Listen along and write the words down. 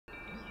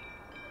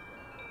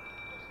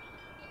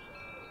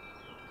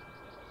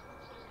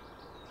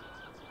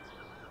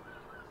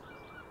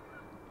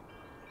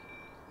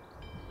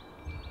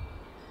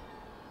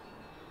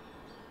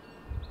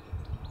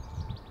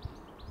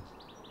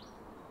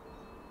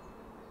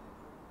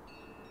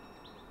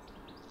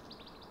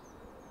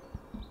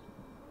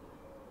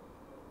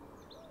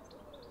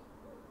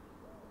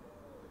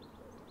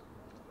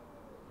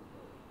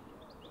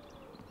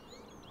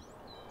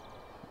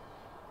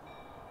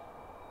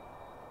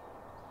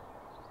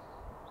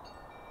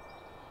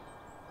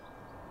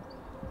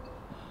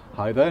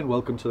Hi there and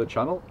welcome to the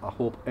channel. I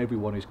hope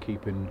everyone is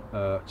keeping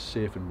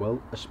safe and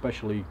well,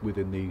 especially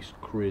within these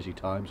crazy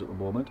times at the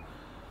moment.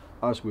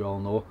 As we all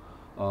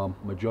know,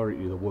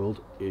 majority of the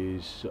world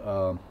is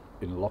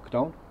in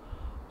lockdown,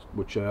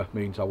 which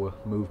means our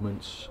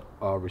movements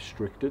are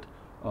restricted.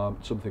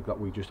 Something that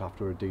we just have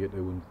to adhere to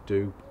and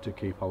do to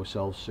keep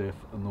ourselves safe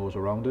and those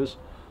around us.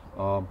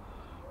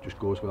 Just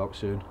goes without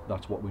saying,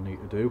 that's what we need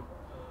to do.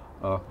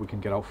 We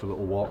can get out for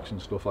little walks and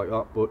stuff like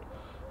that, but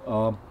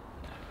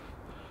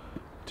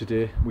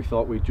today we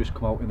thought we'd just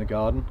come out in the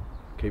garden,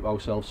 keep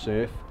ourselves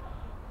safe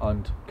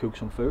and cook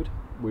some food.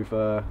 We're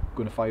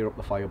going to fire up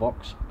the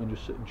firebox and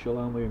just sit and chill,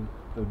 aren't we, and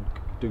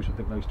do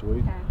something nice to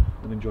eat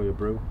and enjoy a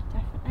brew.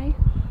 Definitely.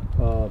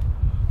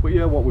 But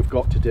yeah, what we've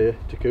got today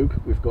to cook,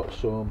 we've got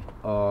some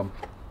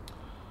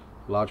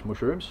large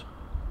mushrooms.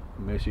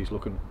 Macy's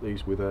looking at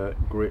these with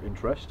great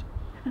interest.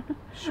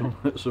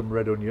 some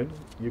red onion.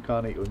 You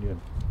can't eat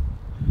onion.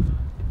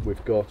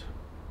 We've got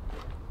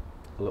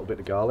a little bit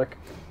of garlic.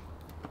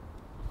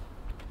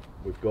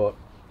 We've got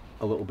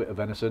a little bit of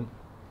venison,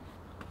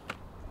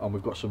 and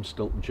we've got some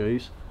Stilton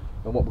cheese.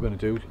 And what we're going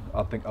to do,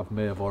 I think I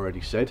may have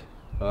already said,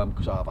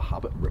 because I have a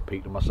habit of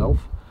repeating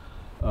myself,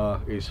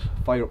 is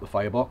fire up the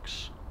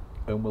firebox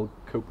and we'll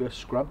cook this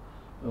scram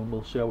and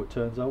we'll see how it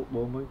turns out,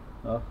 won't we?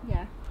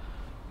 Yeah.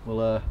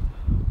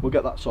 We'll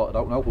get that sorted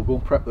out now. We'll go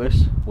and prep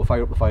this, we'll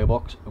fire up the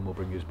firebox and we'll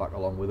bring you back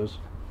along with us.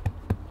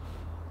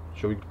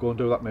 Shall we go and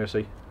do that,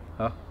 Macy?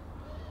 How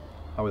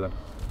are we then?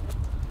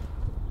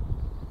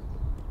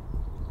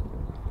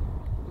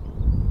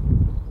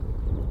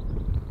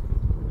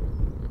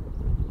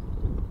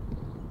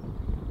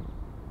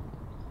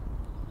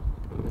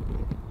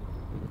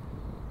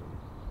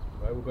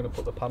 Right, we're going to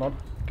put the pan on,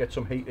 get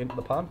some heat into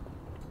the pan.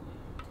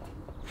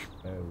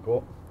 There we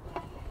go.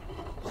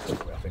 I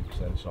think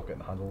then it's not getting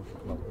the handle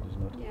melted,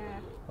 isn't it? Yeah.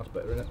 That's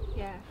better, isn't it?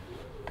 Yeah.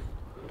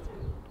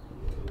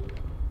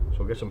 So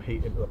we'll get some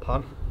heat into the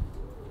pan.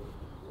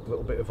 A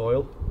little bit of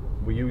oil.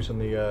 We're using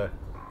the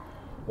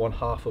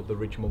 1/2 of the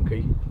Ridge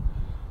Monkey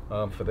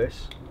for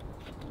this.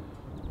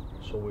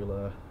 So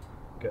we'll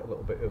get a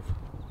little bit of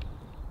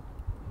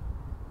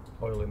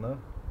oil in there.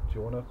 Do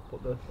you want to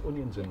put the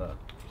onions in there?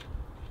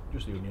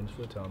 Just the onions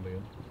for the time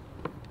being.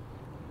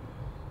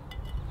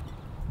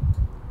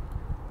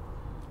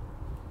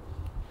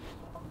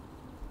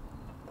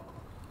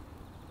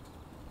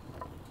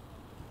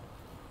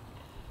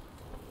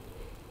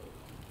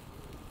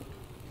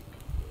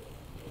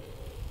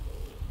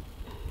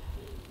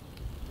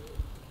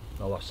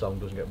 Now that sound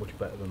doesn't get much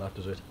better than that,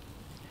 does it?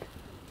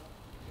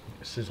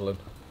 Sizzling.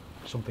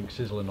 Something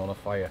sizzling on a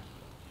fire.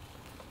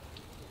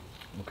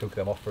 We'll cook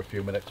them off for a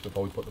few minutes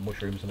before we put the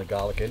mushrooms and the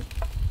garlic in.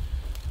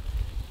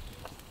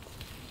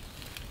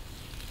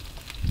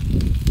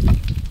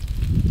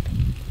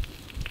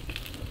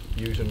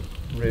 Using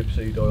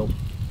rapeseed oil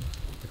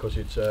because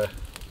it's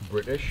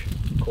British,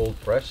 cold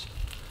pressed,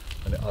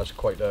 and it has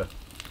quite a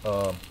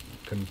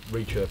can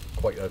reach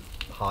quite a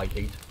high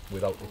heat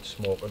without it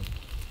smoking.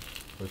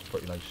 It's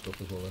pretty nice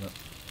stuff as well, isn't it?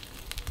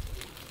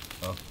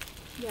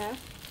 Yeah.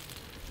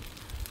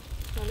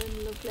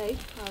 Smelling lovely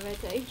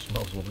already.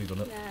 Smells lovely,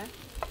 doesn't it? Yeah.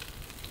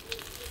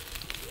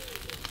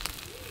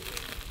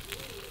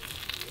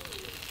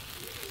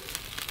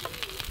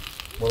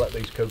 We'll let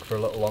these cook for a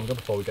little longer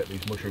before we get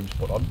these mushrooms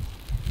put on.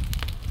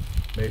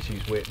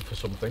 Macy's waiting for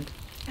something.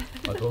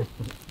 I don't.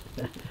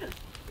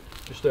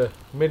 Just a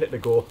minute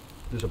ago,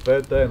 there's a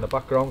bird there in the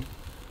background,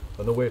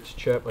 and the way it's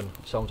chirping,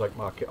 it sounds like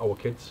our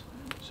kids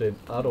saying,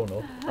 I don't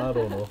know, I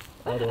don't know,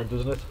 I don't,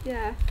 doesn't it?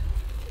 Yeah.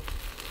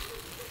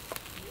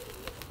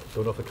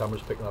 Don't know if the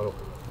camera's picking that up.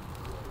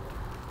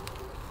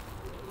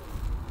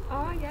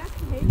 Oh yeah, I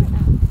can hear it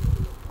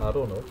now. I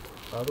don't know,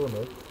 I don't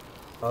know,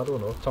 I don't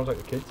know. Sounds like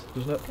the kids,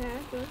 doesn't it? Yeah,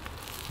 good.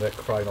 They're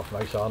crying off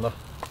nice, aren't they?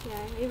 Yeah,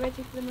 are you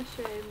ready for the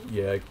mushrooms?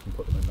 Yeah, you can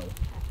put them in now. Okay.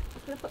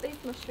 I'm going to put these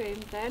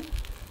mushrooms in.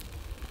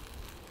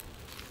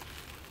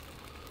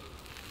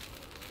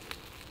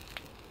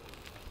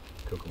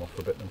 Cook them off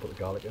for a bit and then put the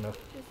garlic in there.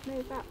 Just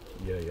move that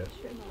Yeah, yeah.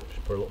 mushroom on.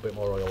 Just put a little bit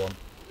more oil on.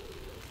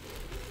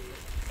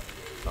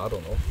 I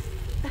don't know.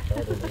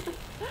 I don't know.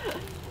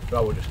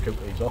 Now we'll just cook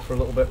these off for a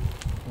little bit.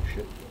 Oh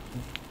shit.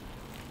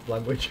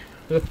 Language.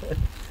 You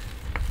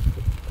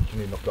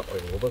need to knock that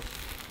oil over. Oh,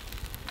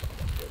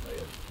 that's good,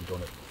 mate. You've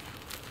done it.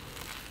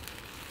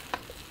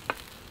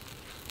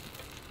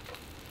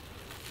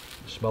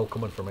 The smell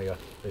coming from here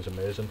is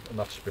amazing, and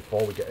that's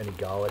before we get any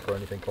garlic or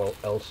anything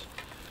else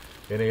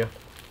in here.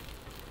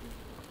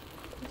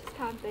 I just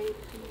can't beat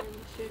the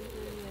mushrooms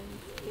and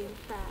onions being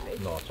fried.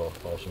 No, it's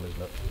awesome,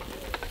 isn't it?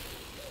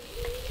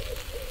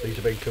 These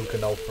have been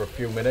cooking now for a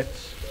few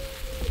minutes,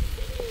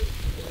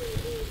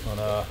 and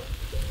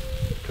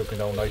cooking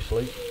down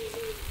nicely. Do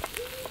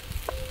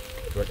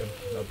you reckon?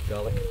 Add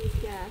garlic?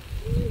 Yeah,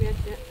 maybe add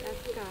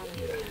garlic.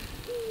 Yeah.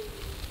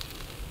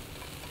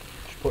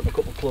 Just putting a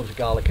couple of cloves of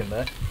garlic in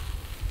there.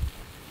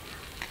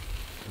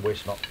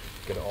 Waste not,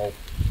 get it all.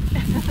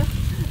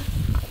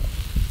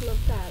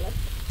 Love garlic.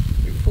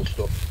 Beautiful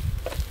stuff.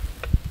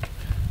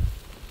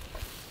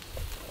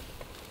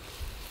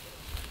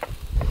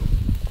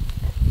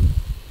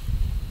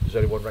 Does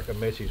anyone reckon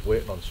Macy's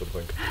waiting on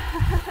something?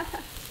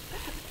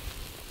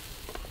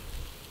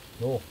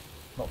 No,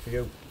 not for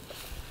you.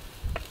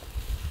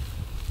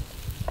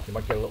 You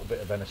might get a little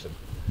bit of venison.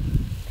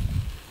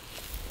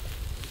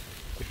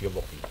 If you're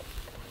lucky.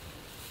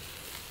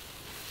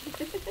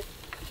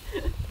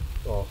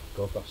 Oh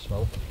god, that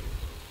smell.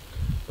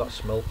 That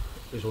smell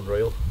is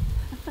unreal.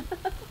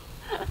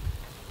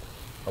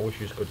 I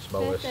wish you could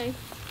smell this.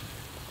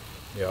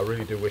 Yeah, I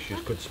really do wish you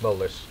could smell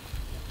this.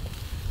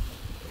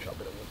 Push that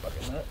bit of wood back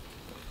in there.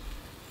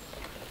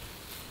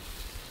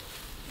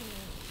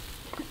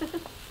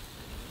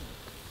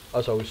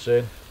 As I was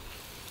saying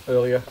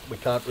earlier, we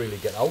can't really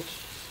get out,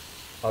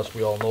 as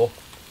we all know,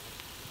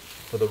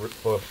 for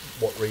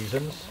what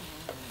reasons.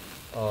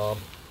 But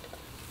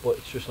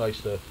it's just nice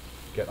to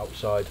get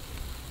outside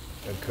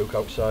and cook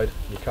outside.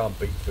 You can't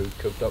beat food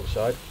cooked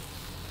outside.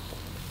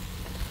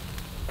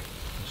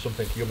 And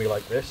something yummy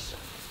like this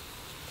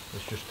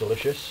is just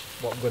delicious.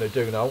 What I'm going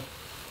to do now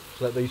is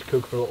let these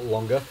cook for a little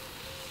longer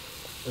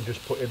and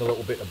just put in a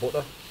little bit of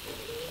butter,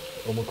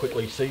 and we'll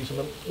quickly season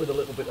them with a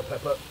little bit of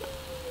pepper.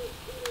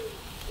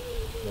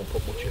 Won't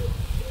put much in,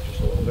 just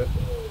a little bit.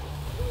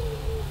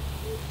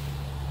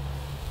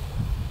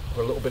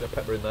 Put a little bit of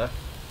pepper in there,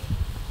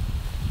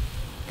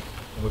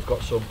 and we've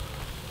got some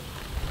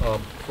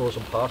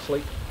frozen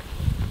parsley.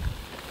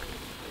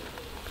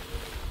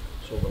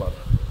 So we'll add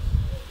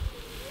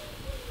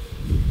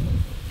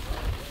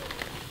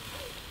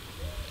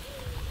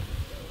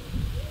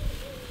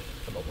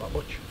not that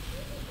much.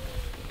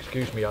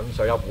 Excuse me hands,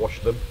 I have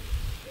washed them.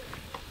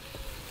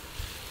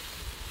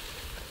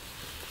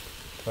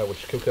 Right, we'll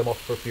just cook them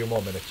off for a few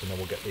more minutes and then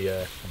we'll get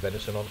the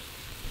venison on.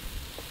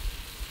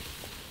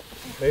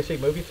 Macy,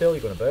 move your tail,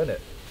 you're going to burn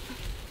it.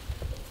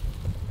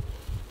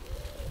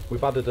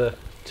 We've added a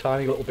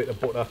tiny little bit of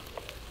butter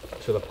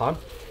to the pan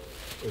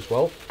as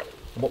well.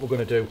 And what we're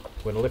going to do,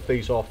 we're going to lift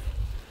these off,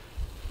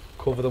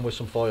 cover them with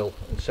some foil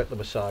and set them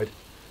aside,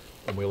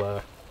 and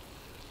we'll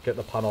get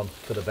the pan on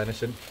for the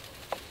venison.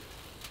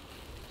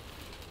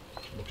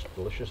 Looks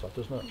delicious, that,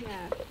 doesn't it?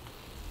 Yeah.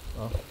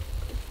 Oh.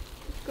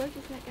 It's good,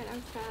 isn't it, get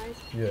outside?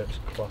 Yeah, it's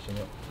classing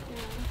it.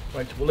 Yeah.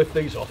 Right, we'll lift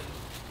these off,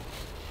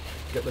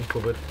 get them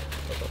covered.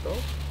 Like that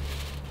goes.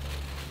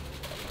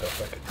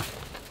 Perfect.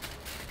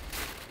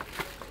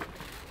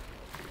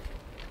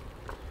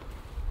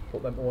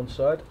 Put them to one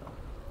side.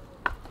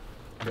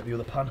 Get the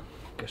other pan.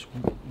 Guess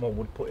more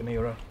wood put in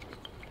here. A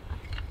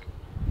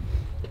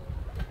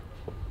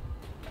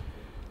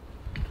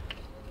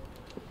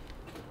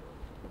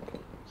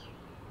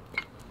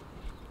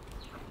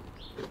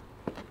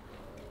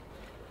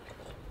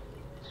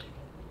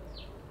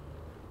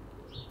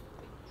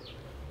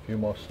few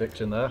more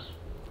sticks in there.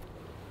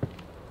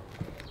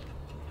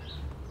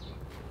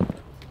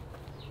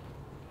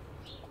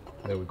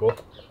 There we go.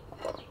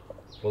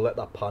 We'll let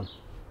that pan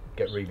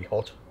get really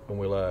hot and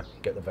we'll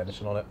get the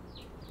venison on it.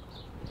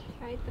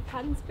 Right, the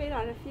pan's been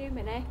on a few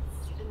minutes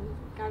and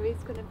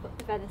Gary's going to put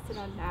the venison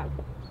on now.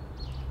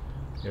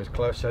 Yeah, as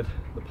Claire said,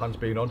 the pan's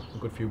been on a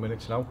good few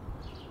minutes now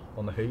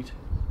on the heat,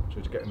 so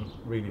it's getting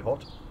really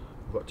hot.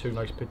 We've got two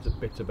nice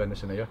bits of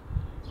venison here,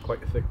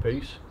 quite a thick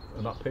piece,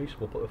 and that piece,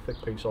 we'll put the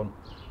thick piece on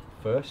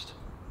first.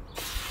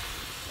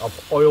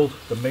 I've oiled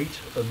the meat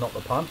and not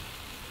the pan.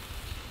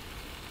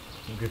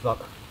 We'll give that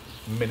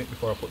a minute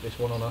before I put this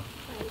one on her.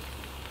 Right.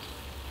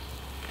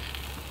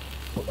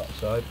 Put that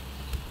aside.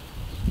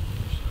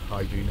 Just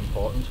hygiene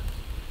important.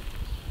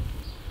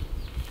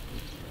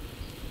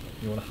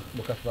 You want to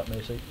look after that,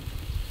 Macy?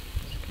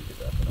 Just keep it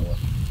there for an hour.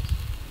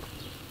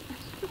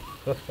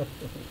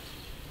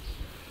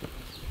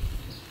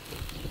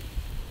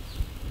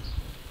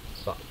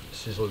 That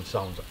sizzling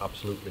sounds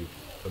absolutely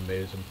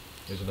amazing,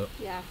 isn't it?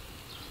 Yeah.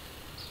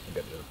 I'll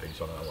get the other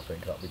piece on now, I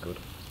think that'd be good.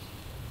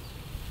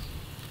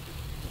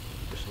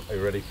 Just, are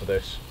you ready for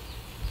this?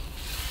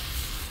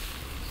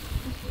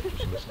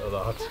 Just listen to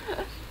that.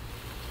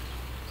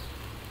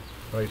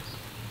 Right,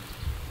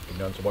 give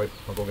me hands a wipe.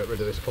 I'll go get rid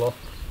of this cloth,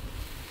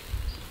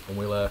 and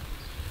we'll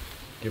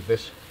give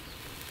this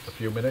a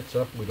few minutes.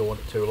 We don't want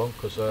it too long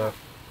because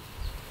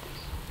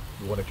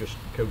we want it just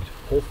cooked,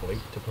 hopefully,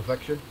 to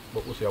perfection.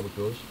 But we'll see how it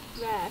goes.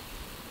 Rare.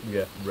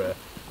 Yeah, rare.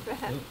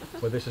 Rare.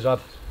 When this has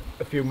had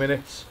a few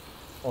minutes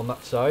on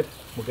that side,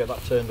 we'll get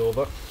that turned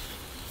over.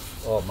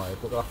 Oh my,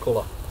 look at that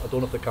colour. I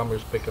don't know if the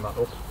camera's picking that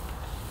up,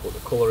 but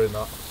the colour in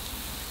that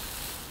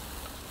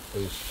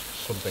is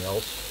something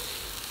else.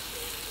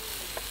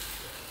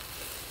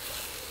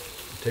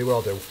 I'll tell you what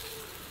I'll do.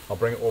 I'll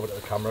bring it over to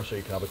the camera so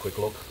you can have a quick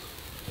look.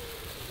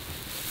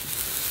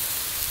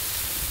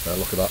 There,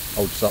 look at that.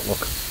 How does that look?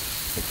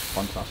 Looks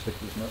fantastic,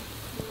 doesn't it?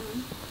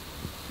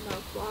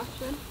 Mouth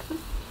watering.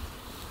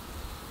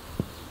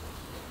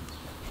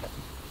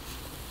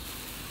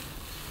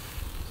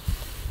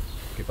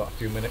 Give that a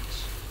few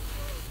minutes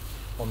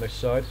on this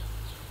side.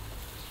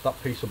 That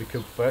piece will be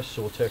cooked first,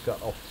 so we'll take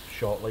that off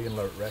shortly and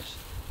let it rest.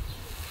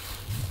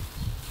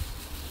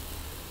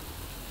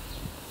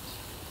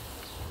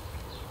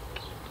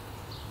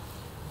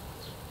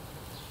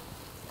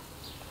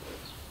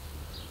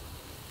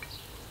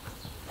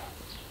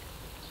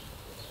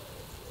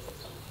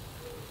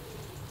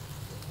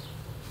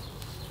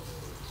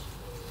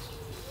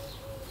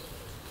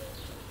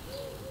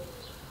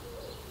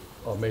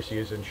 Oh, Macy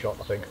is in shot,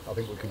 I think. I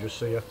think we can just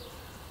see her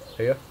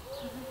here.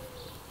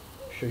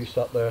 She's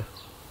sat there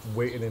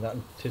waiting in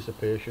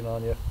anticipation,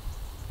 aren't you?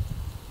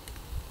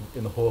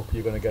 In the hope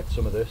you're going to get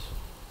some of this.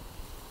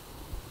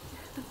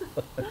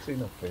 I've seen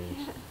her face.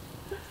 Yeah.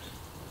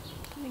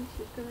 I think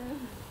she's gonna.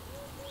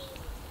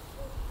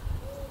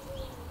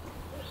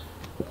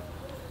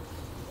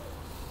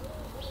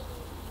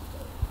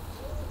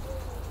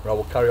 Right,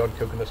 we'll carry on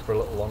cooking this for a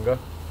little longer.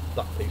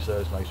 That piece there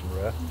is nice and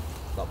rare.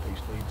 That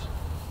piece needs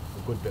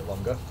a good bit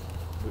longer.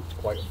 It's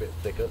quite a bit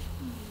thicker.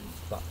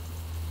 That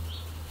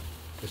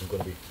isn't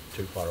going to be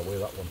too far away,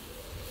 that one.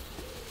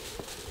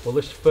 Well,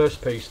 this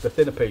first piece, the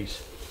thinner piece,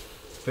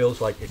 feels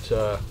like it's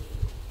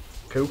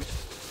cooked.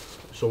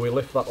 So we'll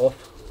lift that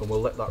off and we'll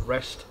let that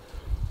rest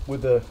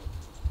with the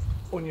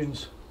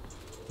onions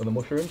and the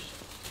mushrooms.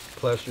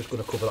 Claire's just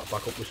going to cover that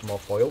back up with some more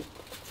foil.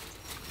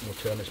 And we'll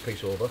turn this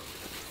piece over.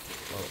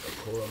 I'll get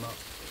colour on that.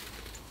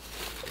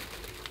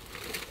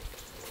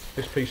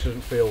 This piece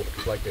doesn't feel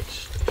like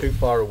it's too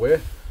far away,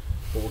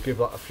 but we'll give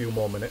that a few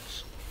more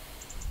minutes.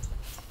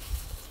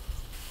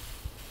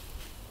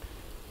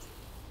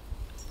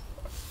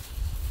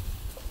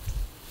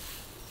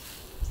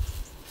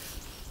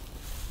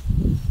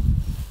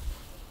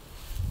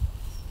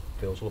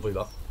 Feels lovely,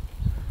 that.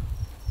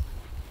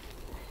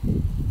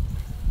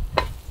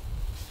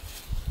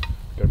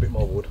 Get a bit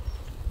more wood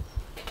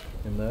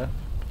in there.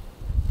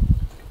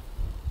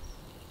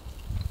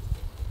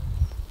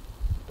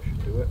 That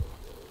should do it.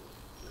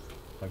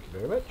 Thank you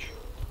very much.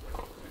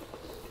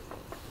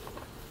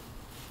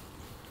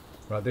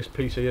 Right, this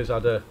piece here has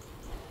had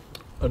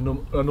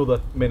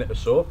another minute or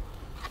so.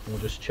 And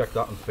we'll just check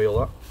that and feel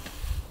that.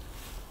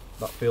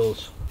 That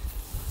feels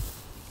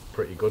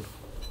pretty good.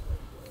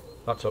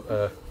 That's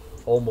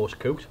almost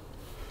cooked.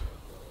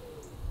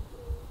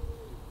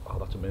 Oh,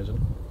 that's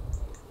amazing.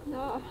 No,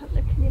 I'm not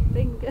licking your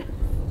fingers.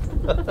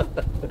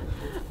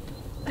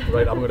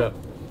 Right, I'm gonna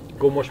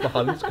go and wash my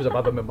hands because I've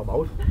had them in my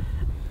mouth.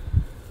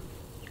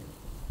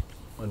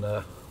 And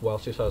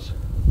whilst this has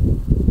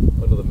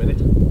another minute.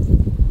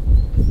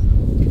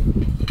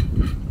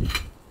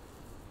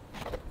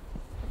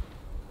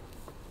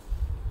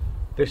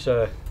 This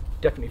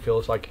definitely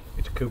feels like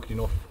it's cooked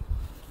enough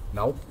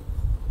now.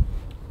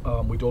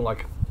 We don't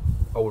like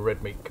our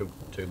red meat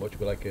cooked too much.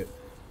 We like it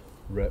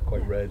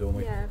quite rare, don't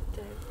we? Yeah, I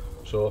do.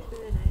 So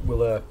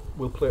Really nice.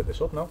 we'll plate this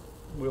up now.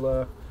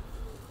 We'll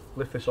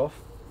lift this off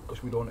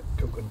because we don't want it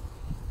cooking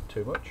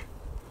too much,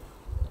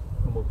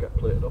 and we'll get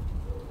plated up.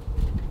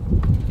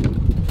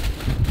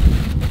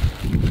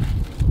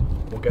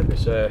 We'll get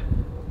this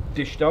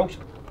dished out.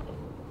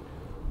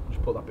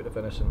 Just put that bit of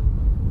venison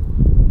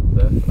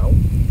there for now.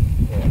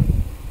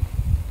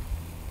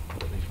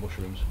 Put these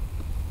mushrooms.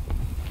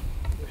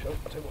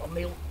 I'll tell you what,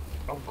 Neil,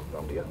 I'll come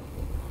round here.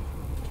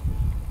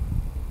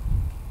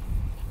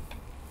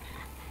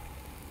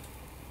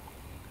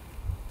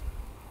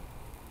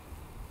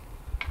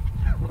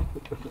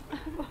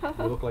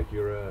 You look like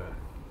you're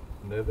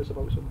nervous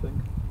about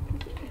something.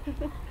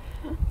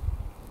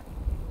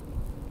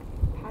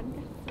 Pan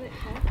gets a bit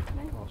hurt,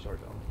 mate. Oh, sorry,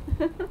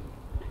 darling.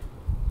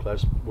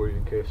 Claire's worried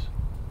in case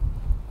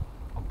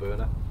I'll burn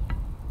her.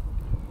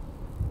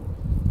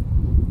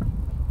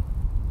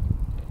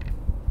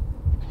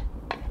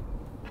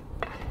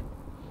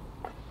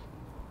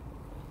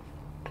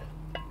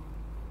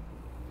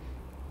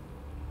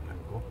 There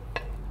we go.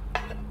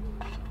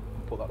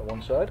 Put that to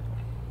one side.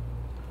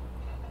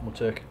 We'll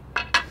take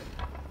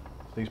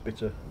these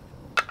bits of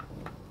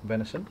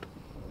venison.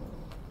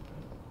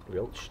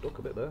 Real stuck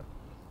a bit there.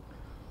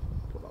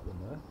 Put that one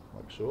there,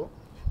 like so.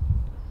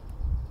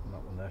 And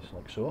that one there,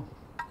 like so.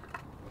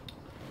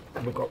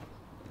 And we've got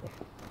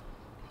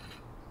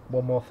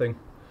one more thing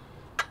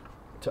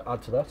to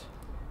add to that.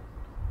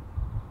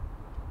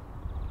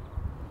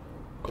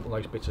 A couple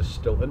of nice bits of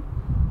Stilton.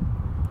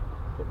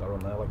 Put that on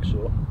there, like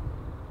so.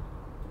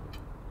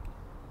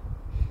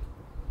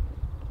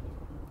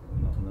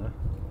 And that one there.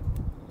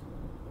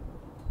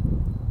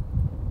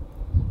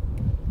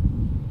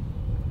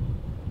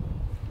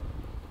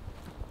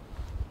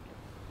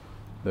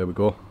 There we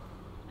go.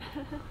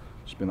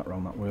 Spin that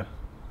around that way.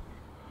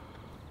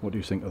 What do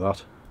you think of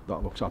that?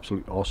 That looks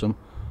absolutely awesome.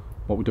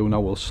 What we do now,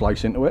 we'll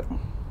slice into it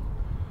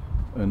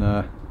and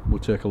we'll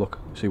take a look,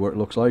 see what it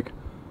looks like,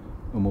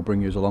 and we'll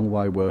bring you along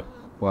while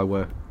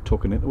we're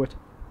tucking into it.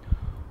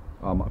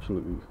 I'm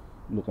absolutely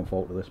looking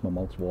forward to this. My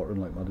mouth's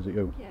watering like mad. Is it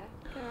you? Yeah,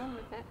 get on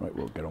with it. Right,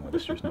 we'll get on with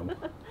this just now.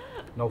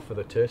 Now for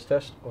the taste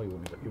test. Oh, you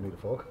need a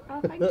fork.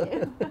 Oh, thank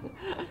you.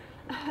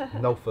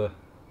 Now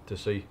to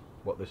see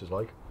what this is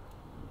like.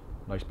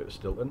 Nice bit of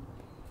Stilton.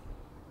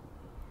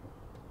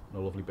 And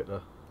a lovely bit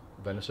of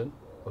venison.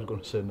 I was going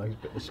to say a nice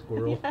bit of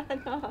squirrel. Yeah,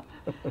 no.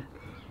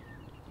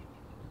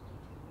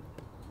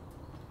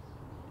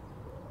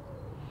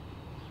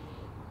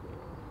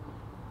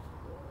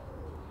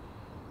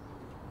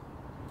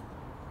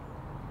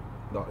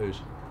 That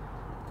is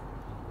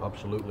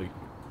absolutely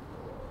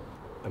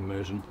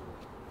amazing.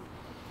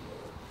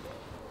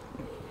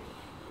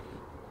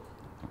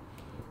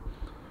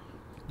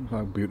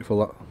 How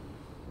beautiful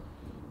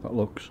that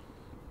looks.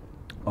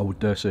 I would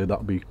dare say that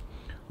would be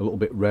a little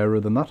bit rarer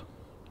than that.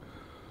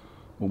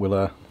 But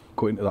we'll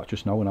go into that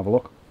just now and have a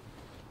look.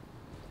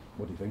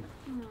 What do you think?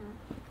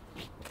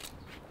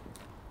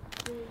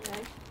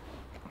 Really?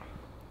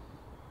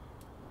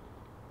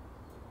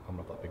 I'm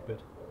not that big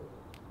bit.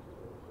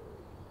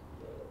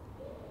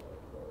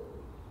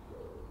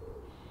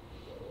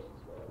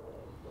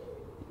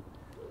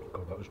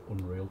 God, that was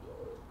unreal.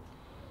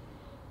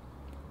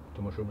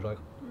 The mushrooms like.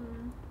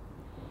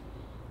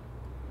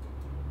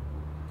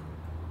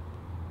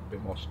 A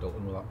bit more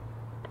Stilton with that.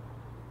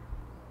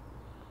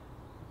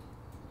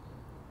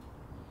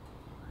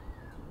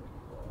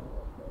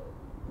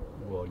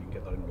 Well, you can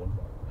get that in one.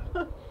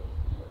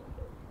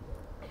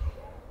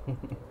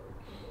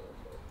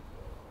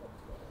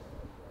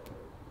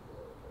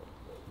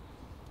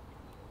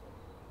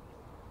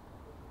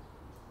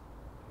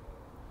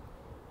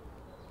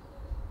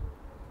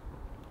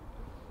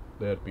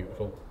 They're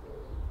beautiful.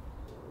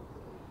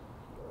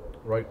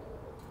 Right,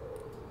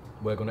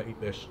 we're going to eat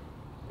this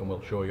and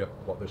we'll show you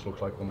what this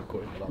looks like when we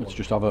cut into that. Let's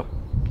just have a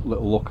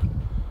little look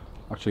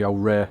actually how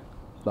rare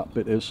that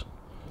bit is.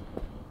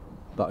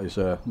 That is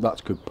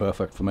that's good,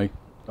 perfect for me.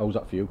 How's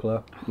that for you,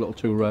 Claire? A little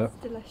too rare? It's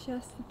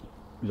delicious.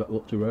 Is that a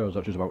little too rare or is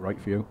that just about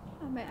right for you?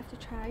 I might have to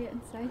try it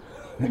and see.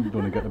 You're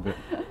going to get a bit.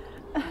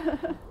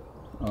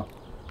 Oh.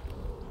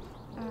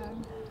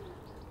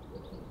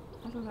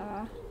 I don't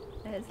know.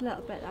 It's a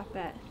little bit that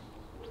bit,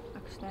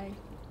 actually.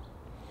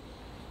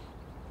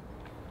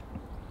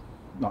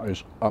 That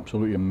is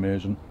absolutely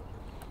amazing.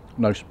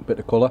 Nice bit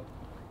of colour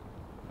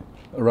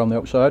around the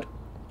outside.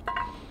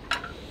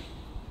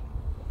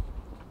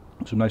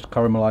 Some nice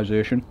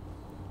caramelisation.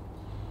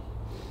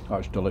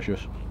 That's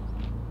delicious.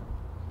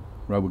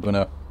 Right, we're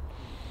gonna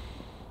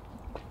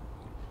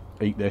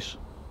eat this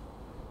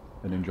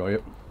and enjoy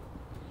it.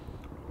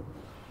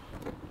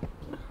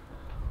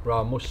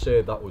 Right, I must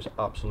say that was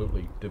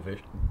absolutely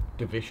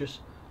delicious.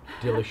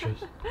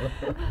 That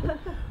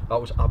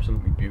was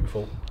absolutely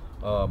beautiful.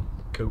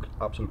 Cooked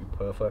absolutely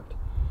perfect.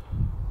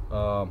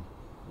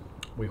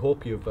 We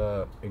hope you've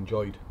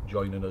enjoyed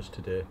joining us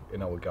today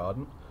in our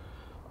garden.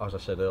 As I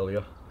said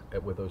earlier,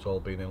 with us all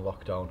being in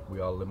lockdown, we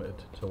are limited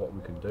to what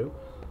we can do.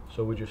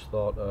 So we just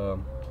thought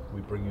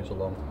we'd bring you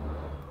along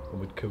and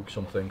we'd cook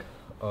something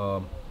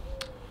on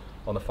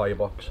a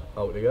firebox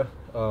out here.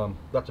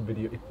 That's a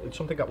video. It's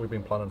something that we've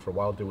been planning for a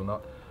while, doing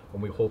that,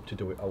 and we hoped to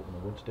do it out in the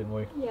woods, didn't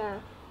we? Yeah.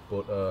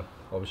 But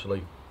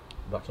obviously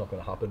that's not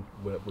going to happen.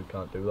 We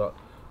can't do that.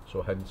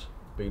 So hence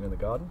being in the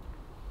garden.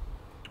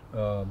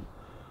 And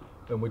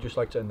we'd just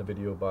like to end the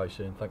video by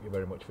saying thank you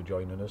very much for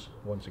joining us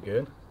once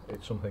again.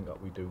 It's something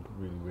that we do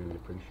really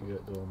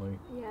appreciate, don't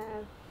we?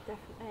 Yeah,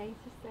 definitely.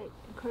 Just like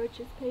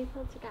encourages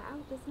people to get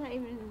out, doesn't it?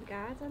 Even in the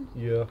garden.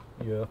 Yeah,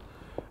 yeah.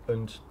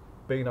 And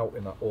being out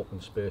in that open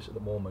space at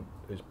the moment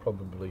is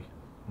probably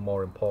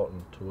more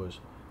important to us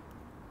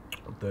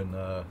than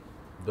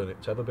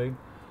it's ever been.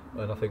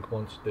 And I think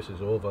once this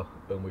is over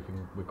and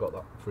we've got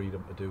that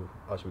freedom to do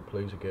as we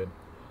please again,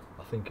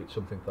 I think it's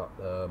something that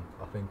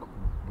I think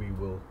we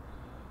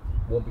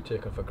won't be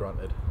taken for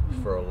granted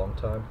for a long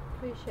time.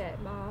 Appreciate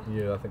it more.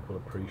 Yeah, I think we'll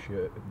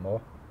appreciate it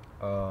more.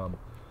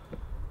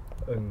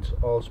 And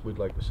all we'd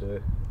like to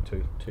say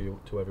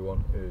to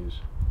everyone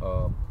is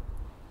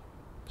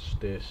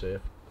stay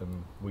safe,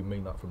 and we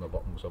mean that from the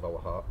bottoms of our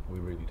heart. We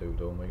really do,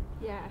 don't we?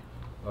 Yeah.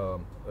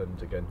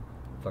 And again,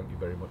 thank you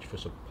very much for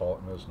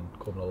supporting us and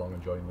coming along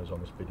and joining us on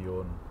this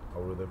video and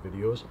our other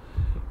videos.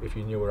 If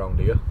you're new around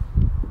here,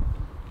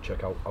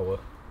 check out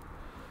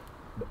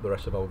the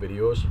rest of our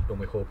videos, and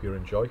we hope you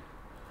enjoy.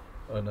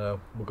 And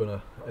we're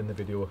gonna end the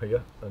video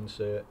here and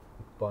say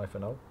bye for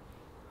now.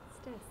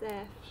 Stay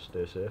safe.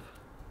 Stay safe.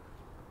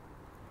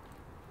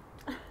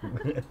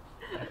 Yeah.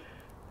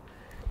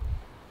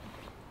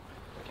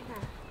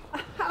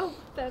 Ow,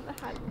 there's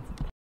a hand.